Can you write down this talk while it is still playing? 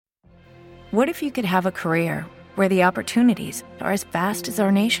What if you could have a career where the opportunities are as vast as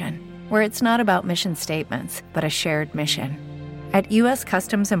our nation, where it's not about mission statements, but a shared mission? At U.S.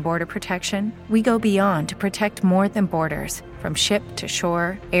 Customs and Border Protection, we go beyond to protect more than borders. From ship to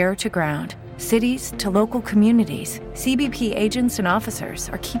shore, air to ground, cities to local communities, CBP agents and officers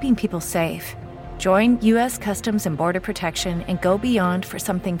are keeping people safe. Join U.S. Customs and Border Protection and go beyond for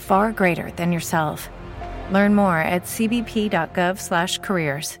something far greater than yourself. Learn more at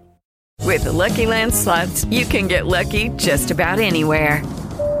cbp.gov/careers. With the Lucky Land Slots, you can get lucky just about anywhere.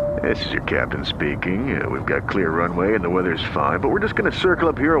 This is your captain speaking. We've got clear runway and the weather's fine, but we're just going to circle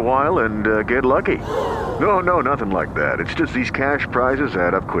up here a while and get lucky. No, nothing like that. It's just these cash prizes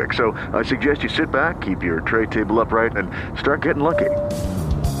add up quick. So I suggest you sit back, keep your tray table upright, and start getting lucky.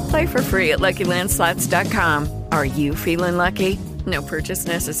 Play for free at LuckyLandSlots.com. Are you feeling lucky? No purchase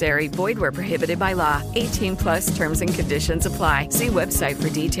necessary. Void where prohibited by law. 18+ terms and conditions apply. See website for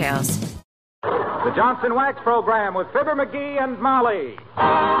details. The Johnson Wax Program with Fibber, McGee, and Molly.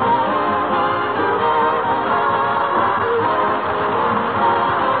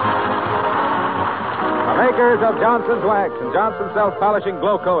 The makers of Johnson's Wax and Johnson's Self-Polishing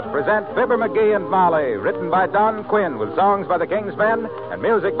Glow Coat present Fibber, McGee, and Molly, written by Don Quinn with songs by the King's Men and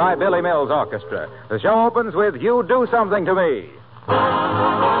music by Billy Mills Orchestra. The show opens with You Do Something to Me.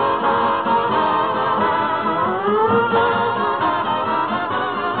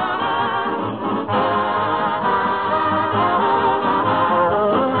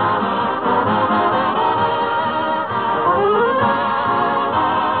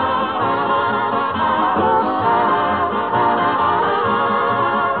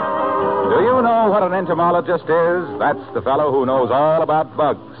 An entomologist is? That's the fellow who knows all about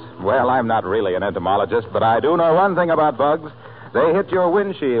bugs. Well, I'm not really an entomologist, but I do know one thing about bugs. They hit your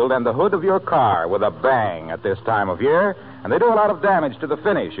windshield and the hood of your car with a bang at this time of year, and they do a lot of damage to the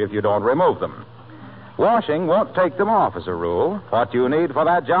finish if you don't remove them. Washing won't take them off as a rule. What you need for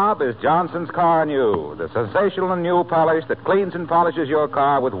that job is Johnson's Car New, the sensational new polish that cleans and polishes your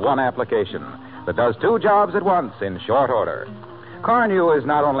car with one application, that does two jobs at once in short order. Car New is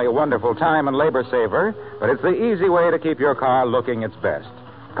not only a wonderful time and labor saver, but it's the easy way to keep your car looking its best.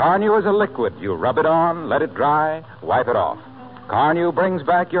 Car New is a liquid. You rub it on, let it dry, wipe it off. Car New brings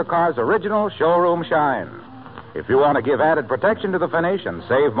back your car's original showroom shine. If you want to give added protection to the finish and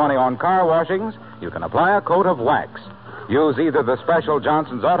save money on car washings, you can apply a coat of wax. Use either the special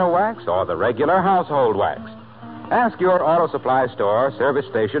Johnson's Auto Wax or the regular household wax. Ask your auto supply store, service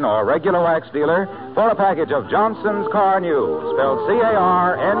station, or regular wax dealer for a package of Johnson's Car New, spelled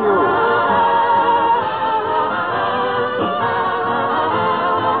C-A-R-N-U.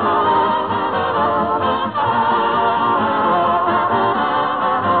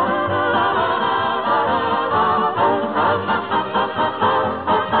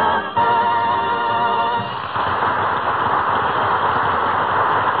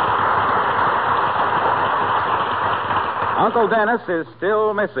 Uncle Dennis is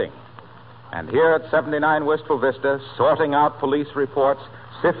still missing. And here at 79 Wistful Vista, sorting out police reports,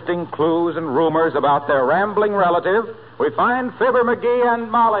 sifting clues and rumors about their rambling relative, we find Fibber, McGee,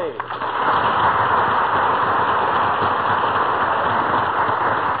 and Molly.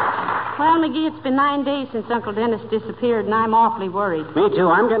 Well, McGee, it's been 9 days since Uncle Dennis disappeared, and I'm awfully worried. Me too.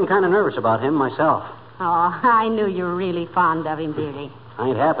 I'm getting kind of nervous about him myself. Oh, I knew you were really fond of him, dearie. I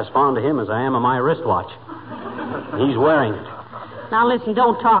ain't half as fond of him as I am of my wristwatch. He's wearing it. Now, listen,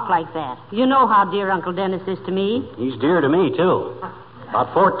 don't talk like that. You know how dear Uncle Dennis is to me. He's dear to me, too.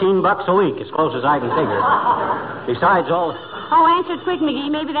 About $14 a week, as close as I can figure. Besides all... Oh, answer it quick, McGee.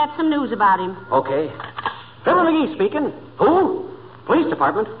 Maybe that's some news about him. Okay. Fibber McGee speaking. Who? Police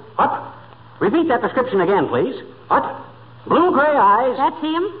department. What? Repeat that description again, please. What? Blue-gray eyes. That's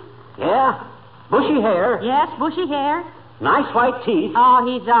him? Yeah. Bushy hair. Yes, bushy hair. Nice white teeth. Oh,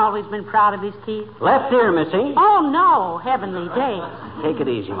 he's always been proud of his teeth. Left ear missing. Oh, no. Heavenly days. Take it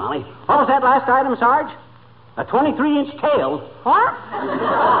easy, Molly. What was that last item, Sarge? A 23-inch tail. What?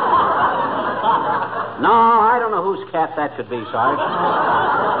 No, I don't know whose cat that could be, Sarge.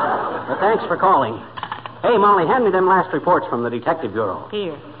 But thanks for calling. Hey, Molly, hand me them last reports from the Detective Bureau.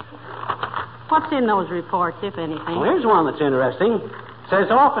 Here. What's in those reports, if anything? Well, here's one that's interesting.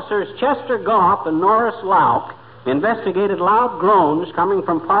 Says officers Chester Goff and Norris Lauk investigated loud groans coming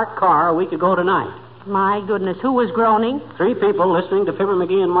from parked car a week ago tonight. My goodness, who was groaning? 3 people listening to Fibber,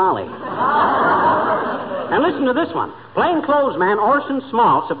 McGee, and Molly. And listen to this one. Plainclothesman Orson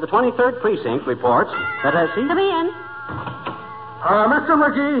Smaltz of the 23rd Precinct reports that as he... Come in. Mr.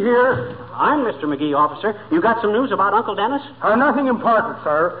 McGee here. I'm Mr. McGee, officer. You got some news about Uncle Dennis? Nothing important,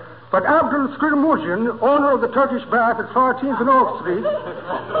 sir. But Abdul Skirmusian, owner of the Turkish Bath at 14th and Oak Street,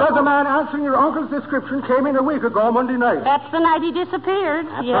 says a man answering your uncle's description came in a week ago Monday night. That's the night he disappeared.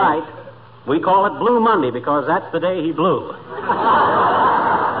 That's right. We call it Blue Monday because that's the day he blew.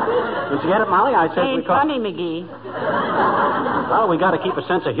 Did you get it, Molly? I said we call... funny, McGee. Well, we got to keep a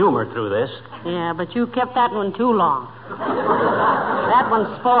sense of humor through this. Yeah, but you kept that one too long. That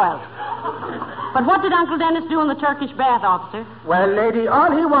one's spoiled. But what did Uncle Dennis do in the Turkish bath, officer? Well, lady, all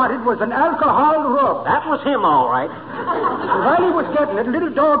he wanted was an alcohol rub. That was him, all right. And while he was getting it, a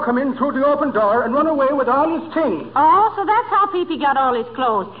little dog come in through the open door and run away with all his things. Oh, so that's how Pee-Pee got all his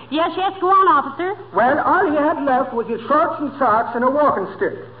clothes. Yes, go on, officer. Well, all he had left was his shorts and socks and a walking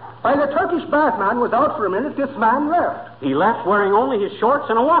stick. While the Turkish bath man was out for a minute, this man left. He left wearing only his shorts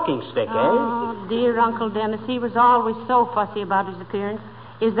and a walking stick, Oh, dear Uncle Dennis. He was always so fussy about his appearance.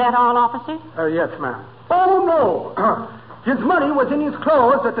 Is that all, officer? Yes, ma'am. Oh, no. His money was in his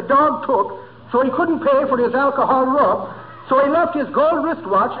clothes that the dog took, so he couldn't pay for his alcohol rub, so he left his gold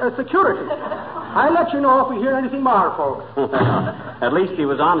wristwatch as security. I'll let you know if we hear anything more, folks. At least he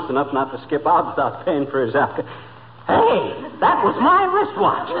was honest enough not to skip out without paying for his alcohol. Hey, that was my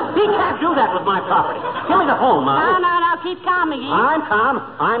wristwatch. He can't do that with my property. Give me the phone, Molly. No. Keep calm, McGee. I'm calm.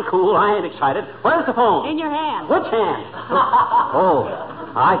 I'm cool. I ain't excited. Where's the phone? In your hand. Which hand? Oh,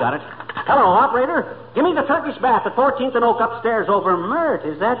 I got it. Hello, operator. Give me the Turkish bath at 14th and Oak upstairs over Mert.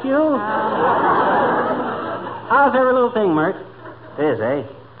 Is that you? How's every little thing, Mert? It is, eh?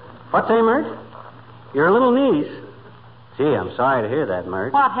 What's a Mert? Your little niece. Gee, I'm sorry to hear that,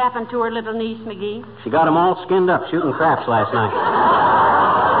 Mert. What happened to her little niece, McGee? She got 'em all skinned up shooting craps last night.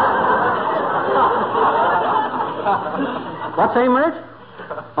 What's a Mert?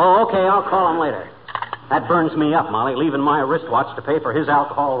 Oh, okay, I'll call him later. That burns me up, Molly, leaving my wristwatch to pay for his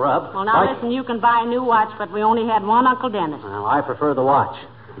alcohol rub. Well, now listen, you can buy a new watch, but we only had one Uncle Dennis. Well, I prefer the watch.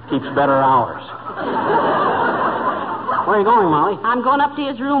 It keeps better hours. Where are you going, Molly? I'm going up to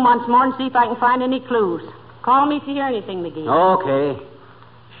his room once more and see if I can find any clues. Call me if you hear anything, McGee. Okay.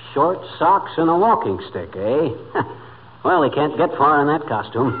 Short socks and a walking stick, eh? Well, he can't get far in that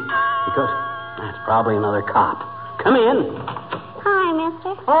costume because that's probably another cop. Come in. Hi,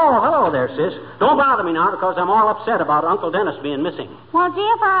 mister. Oh, hello there, sis. Don't bother me now because I'm all upset about Uncle Dennis being missing. Well, gee,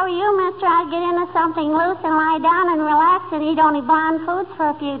 if I were you, mister, I'd get into something loose and lie down and relax and eat only blonde foods for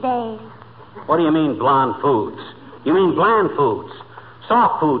a few days. What do you mean, blonde foods? You mean bland foods.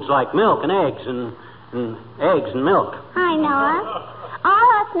 Soft foods like milk and eggs and eggs and milk. I know it.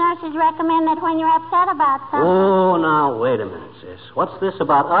 All us nurses recommend that when you're upset about something. Oh, now, wait a minute, sis. What's this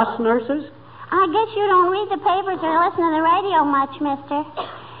about us nurses? I guess you don't read the papers or listen to the radio much, mister.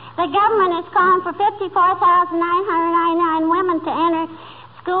 The government is calling for 54,999 women to enter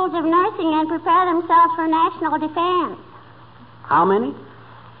schools of nursing and prepare themselves for national defense. How many?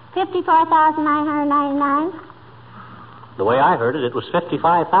 54,999. The way I heard it, it was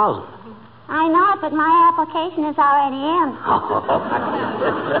 55,000. I know it, but my application is already in.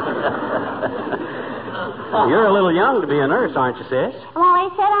 You're a little young to be a nurse, aren't you, sis? Well, they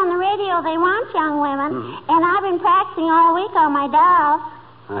said on the radio they want young women, and I've been practicing all week on my dolls.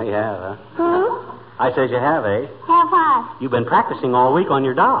 Oh, you have, huh? I said you have, eh? Have what? You've been practicing all week on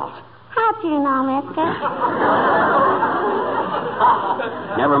your dolls. How do you know, mister?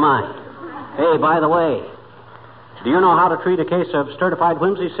 Never mind. Hey, by the way, do you know how to treat a case of certified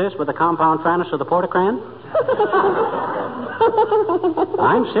whimsy, sis, with a compound franis of the portocran?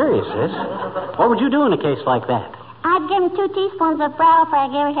 I'm serious, sis. What would you do in a case like that? I'd give him 2 teaspoons of brow for I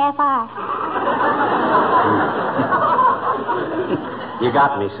gave a half hour. You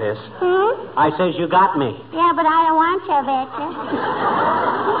got me, sis. I says you got me. Yeah, but I don't want you, I bet you.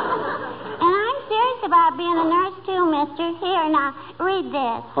 And I'm serious about being a nurse, too, mister. Here, now, read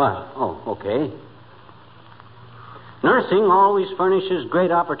this. What? Oh, okay. Nursing always furnishes great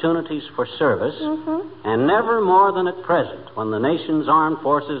opportunities for service, and never more than at present, when the nation's armed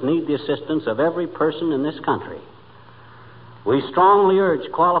forces need the assistance of every person in this country. We strongly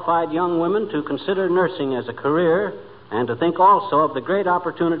urge qualified young women to consider nursing as a career and to think also of the great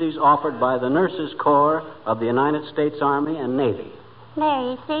opportunities offered by the Nurses Corps of the United States Army and Navy. There,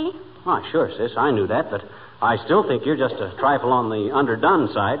 you see? Oh, sure, sis, I knew that, but I still think you're just a trifle on the underdone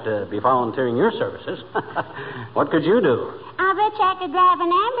side to be volunteering your services. What could you do? I bet you I could drive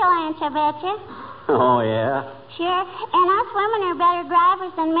an ambulance, I bet you. Oh, yeah? Sure. And us women are better drivers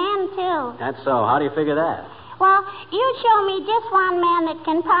than men, too. That's so. How do you figure that? Well, you show me just one man that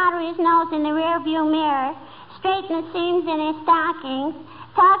can powder his nose in the rearview mirror, straighten the seams in his stockings,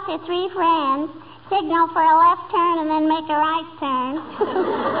 talk to 3 friends, signal for a left turn and then make a right turn,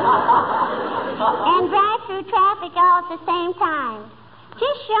 and drive through traffic all at the same time.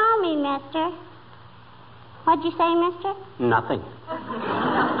 Just show me, mister. What'd you say, mister? Nothing.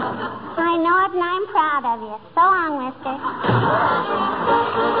 I know it, and I'm proud of you. So long, mister.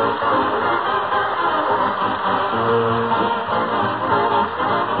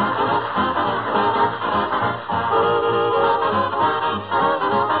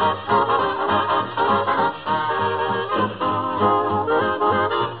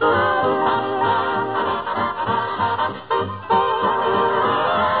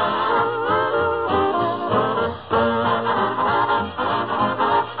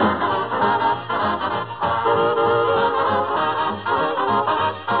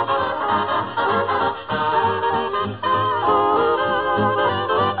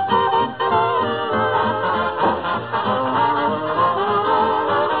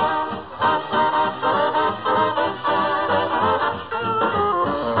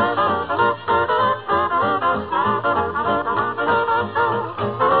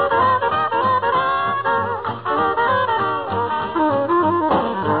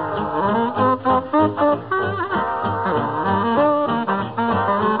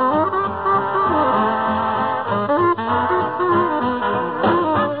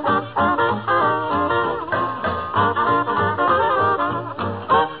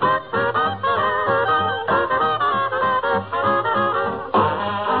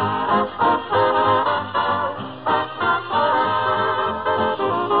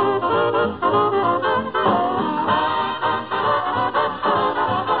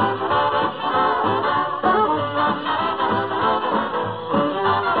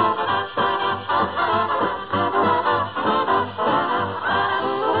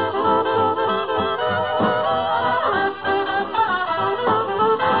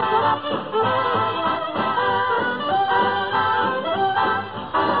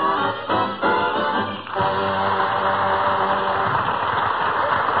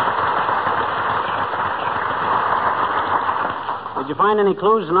 Did you find any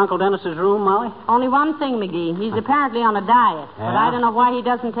clues in Uncle Dennis's room, Molly? Only one thing, McGee. He's apparently on a diet. Yeah? But I don't know why he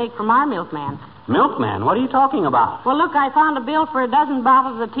doesn't take from our milkman. Milkman? What are you talking about? Well, look, I found a bill for a dozen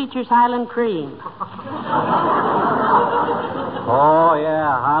bottles of Teacher's Highland Cream. Oh,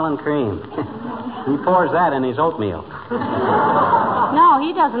 yeah, Highland Cream. He pours that in his oatmeal. No,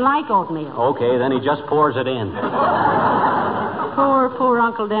 he doesn't like oatmeal. Okay, then he just pours it in. Poor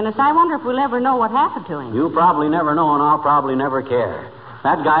Uncle Dennis. I wonder if we'll ever know what happened to him. You'll probably never know, and I'll probably never care.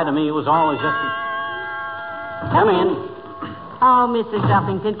 That guy to me was always just... Come in. Oh, Mrs.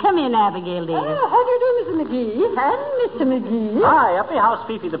 Duffington. Come in, Abigail, dear. Oh, how do you do, Mr. McGee? And Mr. McGee. Hi, Uppy. How's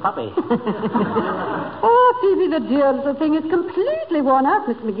Fifi the puppy? Oh, Phoebe, the dear little thing is completely worn out,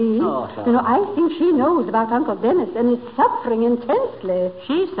 Miss McGee. Oh, sorry. You know, I think she knows about Uncle Dennis and is suffering intensely.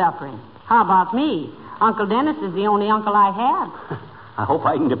 She's suffering. How about me? Uncle Dennis is the only uncle I have. I hope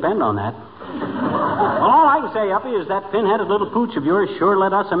I can depend on that. Well, all I can say, Uppy, is that pin-headed little pooch of yours sure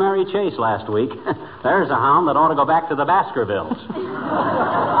led us a merry chase last week. There's a hound that ought to go back to the Baskervilles.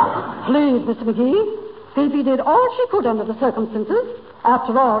 Please, Mr. McGee. Phoebe did all she could under the circumstances.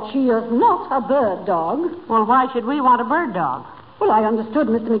 After all, she is not a bird dog. Well, why should we want a bird dog? Well, I understood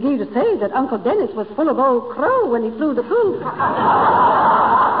Mr. McGee to say that Uncle Dennis was full of old crow when he flew the coop.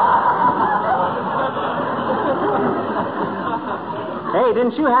 Hey,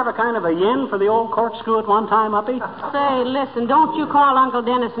 didn't you have a kind of a yen for the old corkscrew at one time, Uppy? Say, listen, don't you call Uncle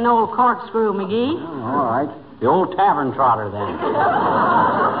Dennis an old corkscrew, McGee. Oh, all right. The old tavern trotter, then.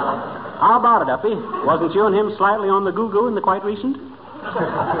 How about it, Uppy? Wasn't you and him slightly on the goo-goo in the quite recent?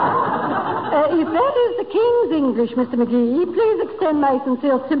 If that is the King's English, Mr. McGee, please extend my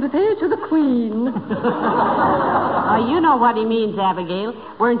sincere sympathy to the Queen. You know what he means, Abigail.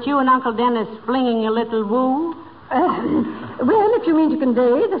 Weren't you and Uncle Dennis flinging a little woo? Well, if you mean to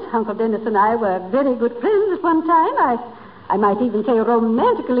convey that Uncle Dennis and I were very good friends at one time, I might even say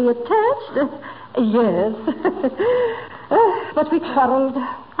romantically attached. Yes. But we quarreled.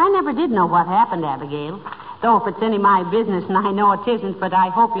 I never did know what happened, Abigail. Though if it's any of my business, and I know it isn't, but I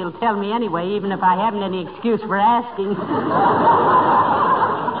hope you'll tell me anyway, even if I haven't any excuse for asking.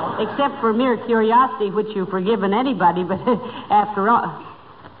 Except for mere curiosity, which you've forgiven anybody, but after all...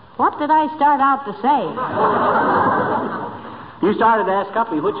 What did I start out to say? You started to ask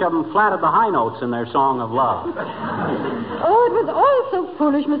Uppy which of them flattered the high notes in their song of love. Oh, it was all so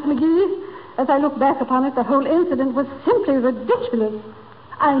foolish, Miss McGee. As I look back upon it, the whole incident was simply ridiculous.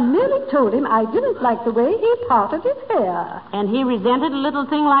 I merely told him I didn't like the way he parted his hair. And he resented a little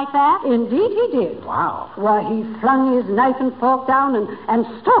thing like that? Indeed he did. Wow. Why, he flung his knife and fork down and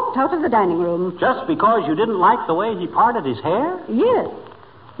stalked out of the dining room. Just because you didn't like the way he parted his hair? Yes.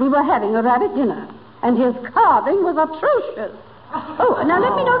 We were having a rabbit dinner, and his carving was atrocious. Oh, now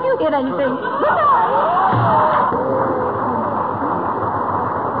let me know if you hear anything. Goodbye.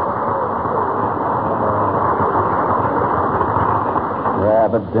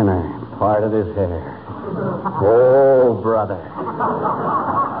 Rabbit dinner. Parted his hair. Oh, brother.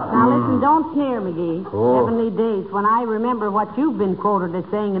 Now, listen, don't sneer, McGee. Oh. Heavenly days, when I remember what you've been quoted as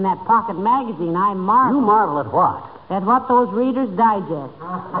saying in that pocket magazine, I marvel. You marvel at what? At what those readers digest.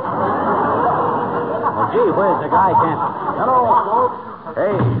 Oh, gee, where's the guy can't... Hello, folks.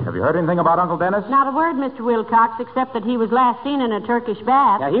 Hey, have you heard anything about Uncle Dennis? Not a word, Mr. Wilcox, except that he was last seen in a Turkish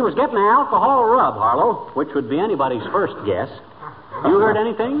bath. Yeah, he was getting an alcohol rub, Harlow, which would be anybody's first guess. You heard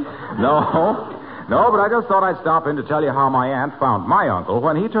anything? No, but I just thought I'd stop in to tell you how my aunt found my uncle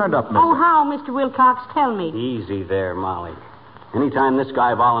when he turned up missing. Oh, how, Mr. Wilcox? Tell me. Easy there, Molly. Anytime this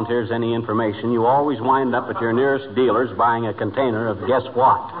guy volunteers any information, you always wind up at your nearest dealer's buying a container of guess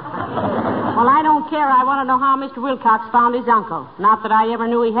what? Well, I don't care. I want to know how Mr. Wilcox found his uncle. Not that I ever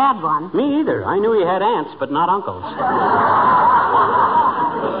knew he had one. Me either. I knew he had aunts, but not uncles.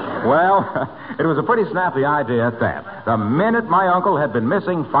 Well, it was a pretty snappy idea at that. The minute my uncle had been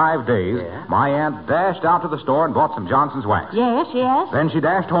missing 5 days, my aunt dashed out to the store and bought some Johnson's wax. Yes. Then she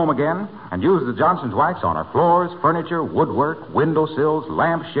dashed home again and used the Johnson's wax on her floors, furniture, woodwork, windowsills,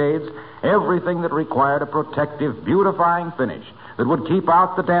 lampshades, everything that required a protective, beautifying finish that would keep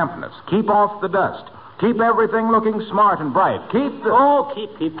out the dampness, keep off the dust, keep everything looking smart and bright, keep the... Oh, keep.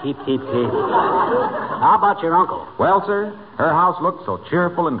 How about your uncle? Well, sir, her house looked so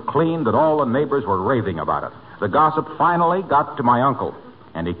cheerful and clean that all the neighbors were raving about it. The gossip finally got to my uncle,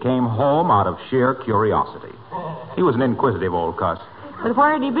 and he came home out of sheer curiosity. He was an inquisitive old cuss. But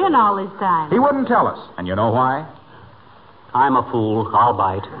where had he been all this time? He wouldn't tell us, and you know why? I'm a fool. I'll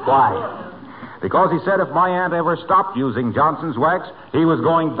bite. Why? Because he said if my aunt ever stopped using Johnson's wax, he was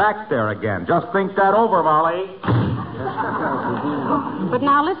going back there again. Just think that over, Molly. But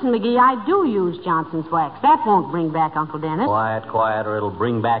now listen, McGee, I do use Johnson's wax. That won't bring back Uncle Dennis. Quiet, or it'll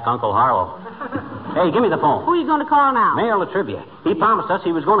bring back Uncle Harlow. Hey, give me the phone. Who are you going to call now? Mayor Latrivia. He promised us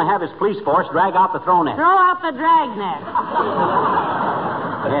he was going to have his police force drag out the throw net. Throw out the dragnet.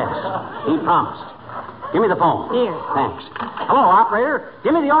 Yes, he promised. Give me the phone. Here. Thanks. Hello, operator.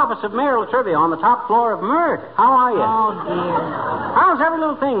 Give me the office of Mayor Latrivia on the top floor of Mert. How are you? Oh, dear. How's every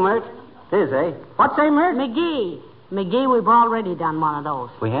little thing, Mert? It is, eh? What say, Mert? McGee, we've already done one of those.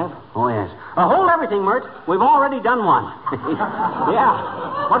 We have? Oh, yes. Hold everything, Mert. We've already done one.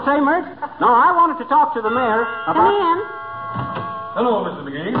 Yeah. What say, Mert? No, I wanted to talk to the mayor about... Come in. Hello, Mr.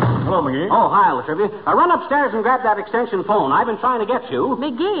 McGee. Hello, McGee. Oh, hi, Latrivia. Run upstairs and grab that extension phone. I've been trying to get you.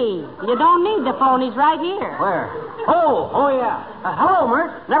 McGee, you don't need the phone. He's right here. Where? Oh, yeah. Hello,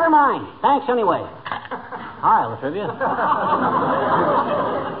 Mert. Never mind. Thanks anyway. Hi, Latrivia.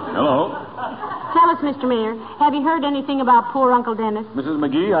 Hello. Tell us, Mr. Mayor, have you heard anything about poor Uncle Dennis? Mrs.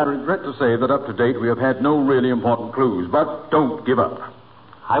 McGee, I regret to say that up to date we have had no really important clues, but don't give up.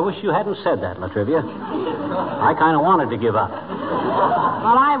 I wish you hadn't said that, Latrivia. I kind of wanted to give up.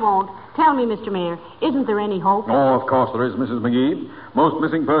 Well, I won't. Tell me, Mr. Mayor, isn't there any hope? Oh, of course there is, Mrs. McGee. Most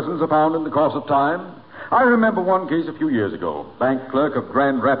missing persons are found in the course of time. I remember one case a few years ago. Bank clerk of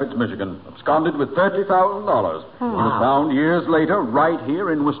Grand Rapids, Michigan, absconded with $30,000. He was found years later right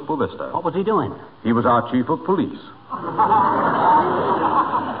here in Wistful Vista. What was he doing? He was our chief of police.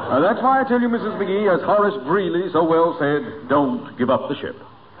 That's why I tell you, Mrs. McGee, as Horace Greeley so well said, don't give up the ship.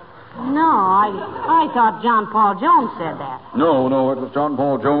 No, I thought John Paul Jones said that. No, it was John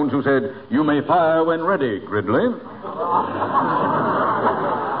Paul Jones who said, you may fire when ready, Gridley.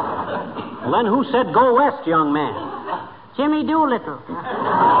 Well, then who said go west, young man? Jimmy Doolittle.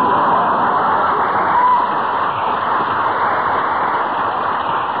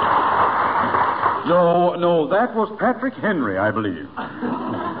 No, that was Patrick Henry, I believe.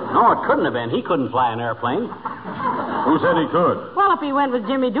 No, it couldn't have been. He couldn't fly an airplane. Who said he could? Well, if he went with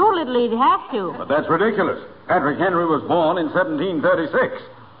Jimmy Doolittle, he'd have to. But that's ridiculous. Patrick Henry was born in 1736.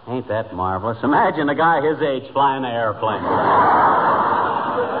 Ain't that marvelous? Imagine a guy his age flying an airplane.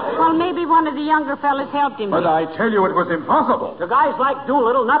 Well, maybe one of the younger fellas helped him. But I tell you, it was impossible. To guys like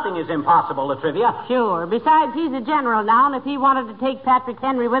Doolittle, nothing is impossible, Latrivia. Sure. Besides, he's a general now, and if he wanted to take Patrick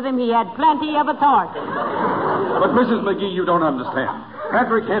Henry with him, he had plenty of authority. But, Mrs. McGee, you don't understand.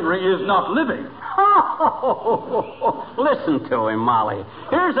 Patrick Henry is not living. Listen to him, Molly.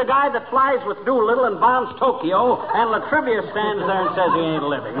 Here's a guy that flies with Doolittle and bombs Tokyo, and Latrivia stands there and says he ain't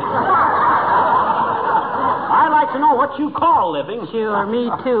living. I'd like to know what you call living. Sure,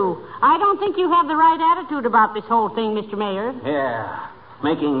 me too. I don't think you have the right attitude about this whole thing, Mr. Mayor. Yeah,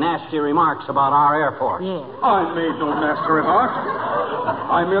 making nasty remarks about our Air Force. Yeah. I made no nasty remarks.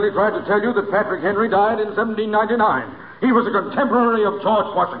 I merely tried to tell you that Patrick Henry died in 1799. He was a contemporary of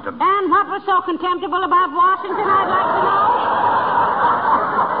George Washington. And what was so contemptible about Washington, I'd like to know?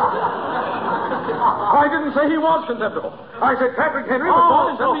 I didn't say he was contemptible. I said Patrick Henry was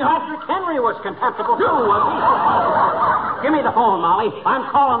born in Patrick Henry was contemptible, too, was he? Give me the phone, Molly. I'm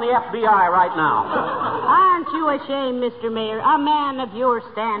calling the FBI right now. Aren't you ashamed, Mr. Mayor? A man of your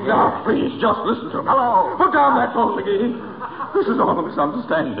standing. Now, please, just listen to me. Hello. Put down that phone, McGee. This is all a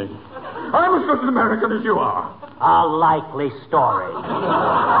misunderstanding. I'm as good an American as you are. A likely story.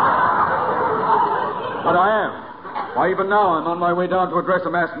 But I am. Why, even now, I'm on my way down to address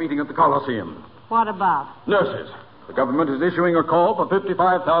a mass meeting at the Coliseum. What about? Nurses. The government is issuing a call for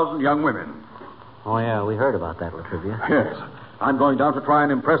 55,000 young women. Oh, yeah, we heard about that, Latrivia. Yes. I'm going down to try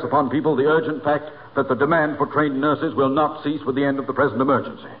and impress upon people the urgent fact that the demand for trained nurses will not cease with the end of the present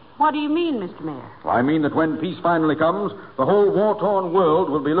emergency. What do you mean, Mr. Mayor? Well, I mean that when peace finally comes, the whole war-torn world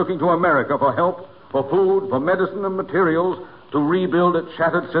will be looking to America for help, for food, for medicine and materials to rebuild its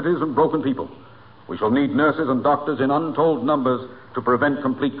shattered cities and broken people. We shall need nurses and doctors in untold numbers to prevent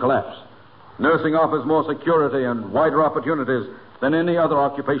complete collapse. Nursing offers more security and wider opportunities than any other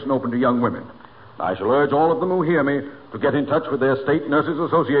occupation open to young women. I shall urge all of them who hear me to get in touch with their state nurses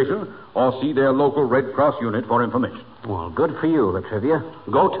association or see their local Red Cross unit for information. Well, good for you, Latrivia.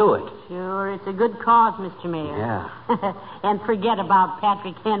 Go to it. Sure, it's a good cause, Mr. Mayor. Yeah. And forget about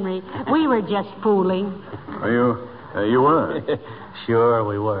Patrick Henry. We were just fooling. You were? Sure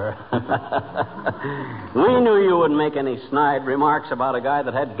we were. We knew you wouldn't make any snide remarks about a guy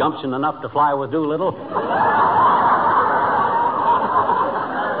that had gumption enough to fly with Doolittle.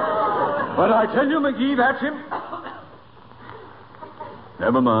 But I tell you, McGee, that's him.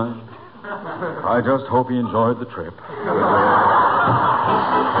 Never mind. I just hope he enjoyed the trip.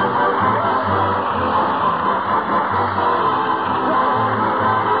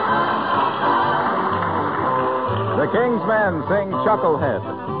 The King's Men sing Chucklehead.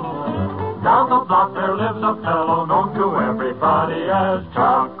 Down the block there lives a fellow known to everybody as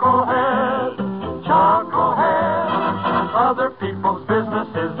Chucklehead. Chucklehead. Other people's business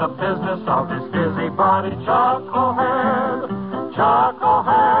is the business of his busybody. Chucklehead.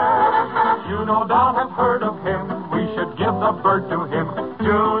 Chucklehead. You no doubt have heard of him. We should give the bird to him.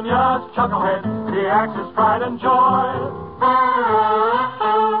 Junior's Chucklehead, the axe's pride and joy.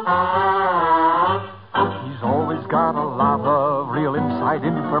 He's always got a lot of real inside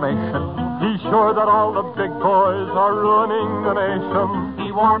information. He's sure that all the big boys are ruining the nation.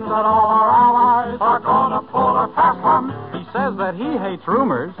 He warns that all our allies are gonna pull a fast one. He says that he hates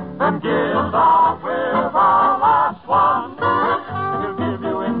rumors. Then gives out with our last one. He'll give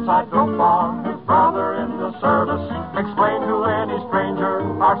you inside dope on his brother in the service. Explain to any stranger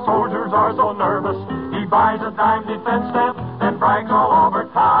our soldiers are so nervous. He buys a dime defense stamp, then brags all over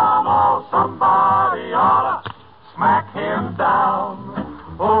town. Oh, somebody oughta smack him down.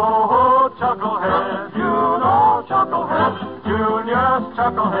 Oh, Chucklehead, you know Chucklehead. Junior's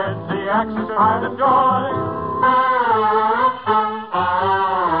Chucklehead, the axe's pride and joy.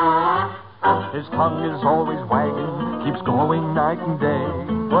 His tongue is always wagging, keeps going night and day.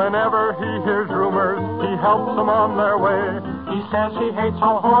 Whenever he hears rumors, he helps them on their way. He says he hates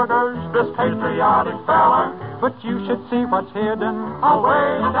all hoarders, this patriotic fella. But you should see what's hidden away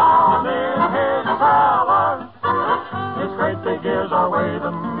down in his cellar. His great big ears are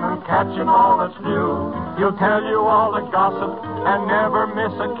waving and catching all that's new. He'll tell you all the gossip and never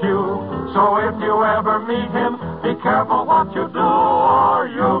miss a cue. So if you ever meet him, be careful what you do, or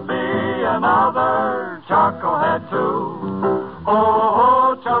you'll be another Chucklehead too.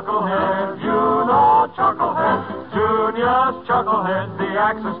 Oh, Chucklehead, you know Chucklehead. Junior's Chucklehead, the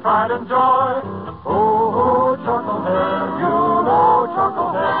axe's pride and joy. Oh, Chucklehead, you know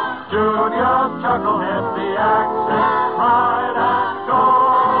Chucklehead. Junior's Chucklehead, the axe's pride and joy.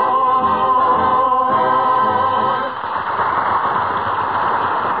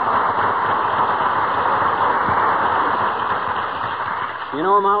 You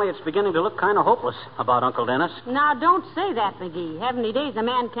know, Molly, it's beginning to look kind of hopeless about Uncle Dennis. Now, don't say that, McGee. Heavenly days, a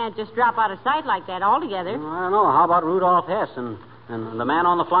man can't just drop out of sight like that altogether. I don't know. How about Rudolph Hess and the man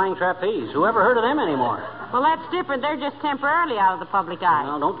on the flying trapeze? Who ever heard of them anymore? Well, that's different. They're just temporarily out of the public eye.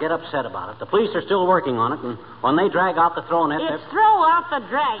 Well, don't get upset about it. The police are still working on it, and when they drag out the throw net... It's throw out the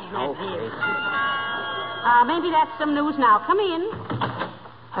dragnet here. Maybe that's some news now. Come in.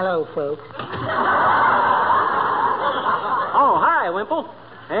 Hello, folks. Oh, hi, Wimple.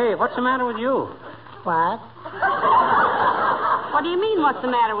 Hey, what's the matter with you? What? What do you mean, what's the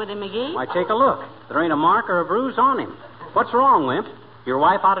matter with him, McGee? Why, take a look. There ain't a mark or a bruise on him. What's wrong, Wimp? Your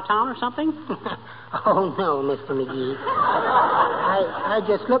wife out of town or something? Oh, no, Mr. McGee. I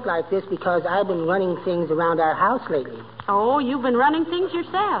just look like this because I've been running things around our house lately. Oh, you've been running things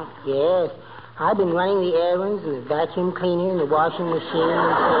yourself? Yes. I've been running the errands and the vacuum cleaner and the washing machine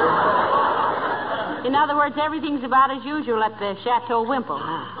and so. In other words, everything's about as usual at the Chateau Wimple.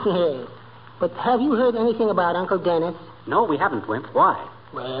 Yes. But have you heard anything about Uncle Dennis? No, we haven't, Wimp. Why?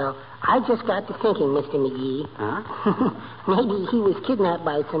 Well, I just got to thinking, Mr. McGee. Huh? Maybe he was kidnapped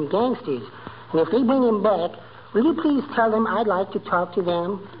by some gangsters. And if they bring him back, will you please tell them I'd like to talk to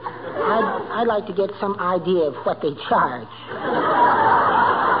them? I'd like to get some idea of what they charge.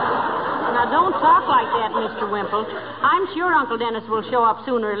 Now, don't talk like that, Mr. Wimple. I'm sure Uncle Dennis will show up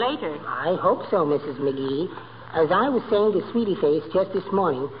sooner or later. I hope so, Mrs. McGee. As I was saying to Sweetie Face just this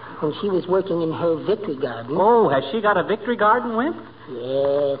morning when she was working in her victory garden... Oh, has she got a victory garden, Wimp?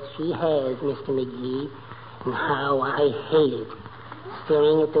 Yes, she has, Mr. McGee. And how I hate it.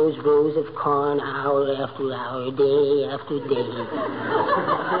 Staring at those rows of corn hour after hour, day after day.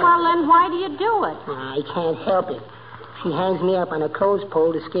 Well, then why do you do it? I can't help it. She hangs me up on a clothes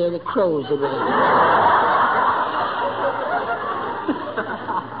pole to scare the crows away.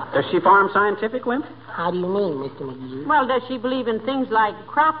 Does she farm scientific, Wimp? How do you mean, Mr. McGee? Well, does she believe in things like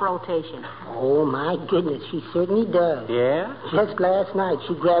crop rotation? Oh, my goodness, she certainly does. Yeah? Just last night,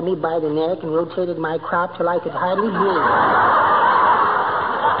 she grabbed me by the neck and rotated my crop till I could hardly breathe.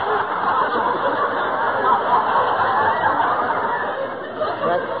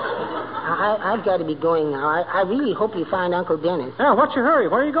 I've got to be going now. I really hope you find Uncle Dennis. Yeah, what's your hurry?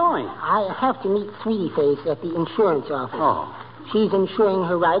 Where are you going? I have to meet Sweetie Face at the insurance office. Oh. She's insuring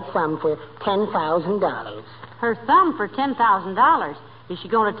her right thumb for $10,000. Her thumb for $10,000? Is she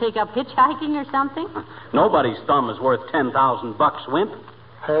going to take up hitchhiking or something? Nobody's thumb is worth $10,000, Wimp.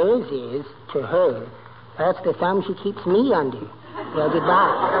 Hers is, to her. That's the thumb she keeps me under. Well,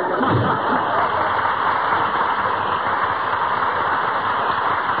 goodbye.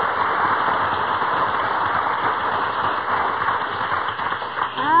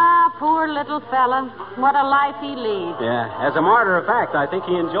 Poor little fella. What a life he leads. Yeah, as a matter of fact, I think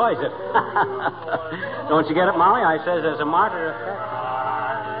he enjoys it. Don't you get it, Molly? I says as a matter of fact.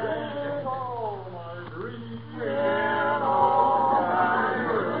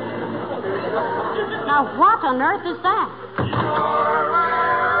 Now, what on earth is that?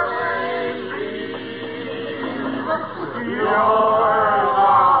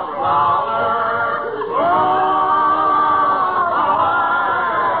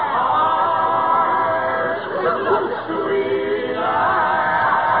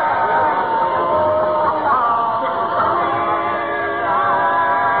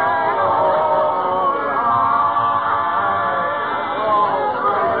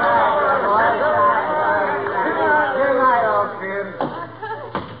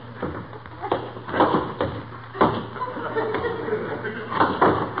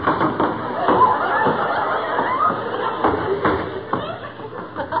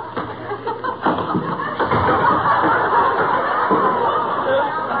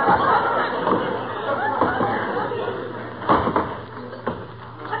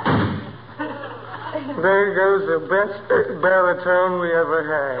 There goes the best baritone we ever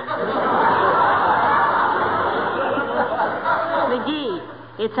had. McGee,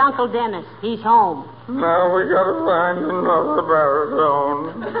 it's Uncle Dennis. He's home. Now we gotta find another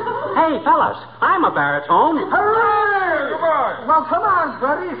baritone. Hey, fellas, I'm a baritone. Hooray! Come on. Well, come on,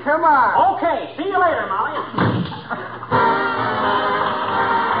 buddy. Come on. Okay, see you later, Molly.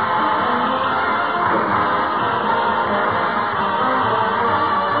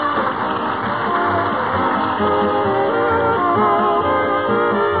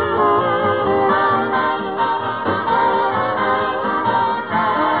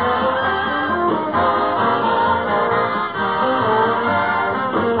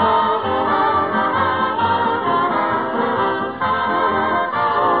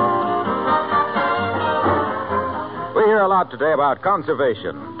 Today about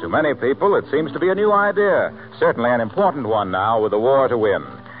conservation. To many people, it seems to be a new idea. Certainly an important one now with the war to win.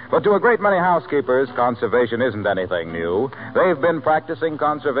 But to a great many housekeepers, conservation isn't anything new. They've been practicing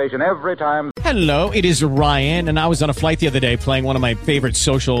conservation every time. Hello, it is Ryan, and I was on a flight the other day playing one of my favorite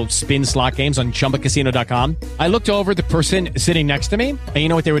social spin slot games on ChumbaCasino.com. I looked over at the person sitting next to me, and you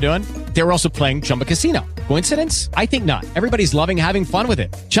know what they were doing? They were also playing Chumba Casino. Coincidence? I think not. Everybody's loving having fun with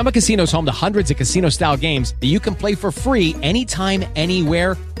it. Chumba Casino is home to hundreds of casino-style games that you can play for free anytime,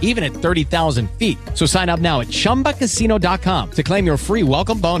 anywhere, even at 30,000 feet. So sign up now at ChumbaCasino.com to claim your free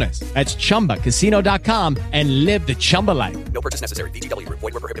welcome bonus. That's ChumbaCasino.com and live the Chumba life. No purchase necessary. VGW. Void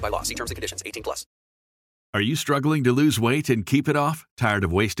where prohibited by law. See terms and conditions. 18+. Are you struggling to lose weight and keep it off? Tired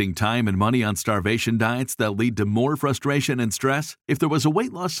of wasting time and money on starvation diets that lead to more frustration and stress? If there was a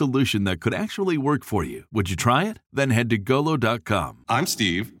weight loss solution that could actually work for you, would you try it? Then head to Golo.com. I'm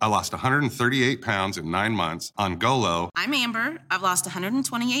Steve. I lost 138 pounds in 9 months on Golo. I'm Amber. I've lost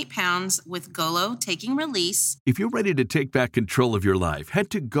 128 pounds with Golo Taking Release. If you're ready to take back control of your life, head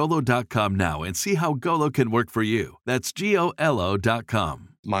to Golo.com now and see how Golo can work for you. That's GOLO.com.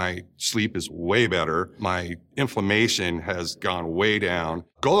 My sleep is way better. My inflammation has gone way down.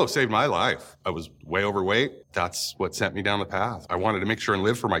 Golo saved my life. I was way overweight. That's what sent me down the path. I wanted to make sure and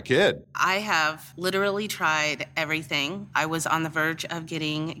live for my kid. I have literally tried everything. I was on the verge of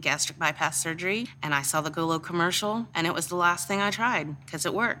getting gastric bypass surgery, and I saw the Golo commercial, and it was the last thing I tried because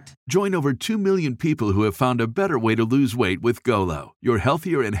it worked. Join over 2 million people who have found a better way to lose weight with Golo. Your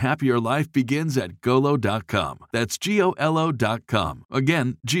healthier and happier life begins at Golo.com. That's GOLO.com.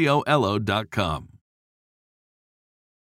 Again, GOLO.com.